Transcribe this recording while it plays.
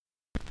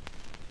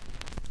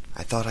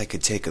I thought I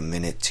could take a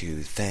minute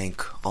to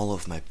thank all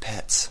of my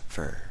pets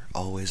for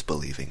always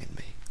believing in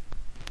me.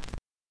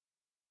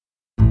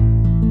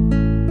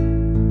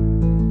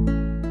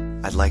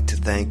 I'd like to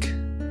thank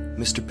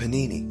Mr.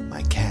 Panini,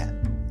 my cat,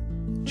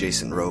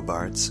 Jason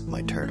Robards,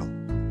 my turtle,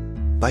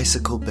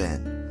 Bicycle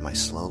Ben, my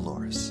slow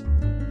loris,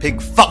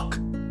 Pig Fuck,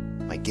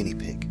 my guinea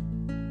pig,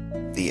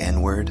 the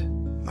N-word,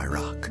 my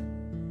rock.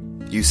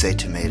 You say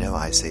tomato,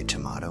 I say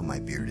tomato, my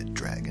bearded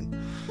dragon,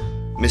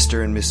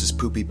 Mr. and Mrs.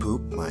 Poopy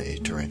Poop, my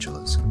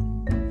tarantulas,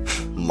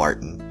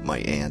 Martin, my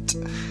ant,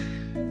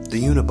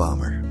 the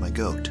Unabomber, my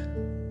goat,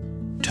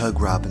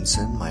 Tug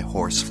Robinson, my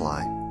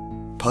horsefly,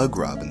 Pug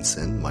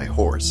Robinson, my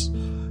horse,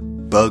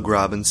 Bug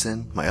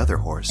Robinson, my other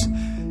horse,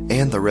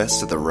 and the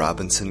rest of the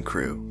Robinson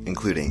crew,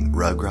 including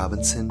Rug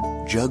Robinson,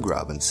 Jug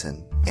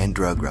Robinson, and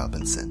Drug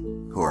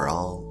Robinson, who are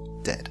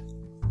all dead.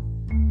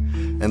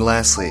 And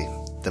lastly,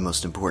 the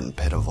most important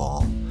pet of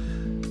all,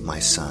 my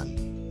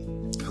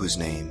son, whose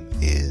name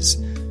is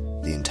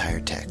the entire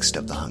text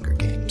of the Hunger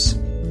Games.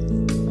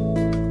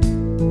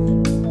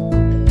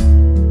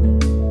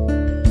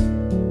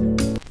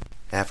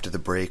 After the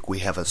break, we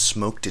have a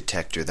smoke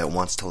detector that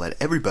wants to let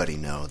everybody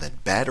know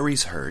that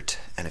batteries hurt,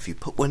 and if you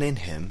put one in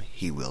him,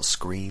 he will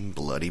scream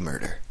bloody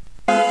murder.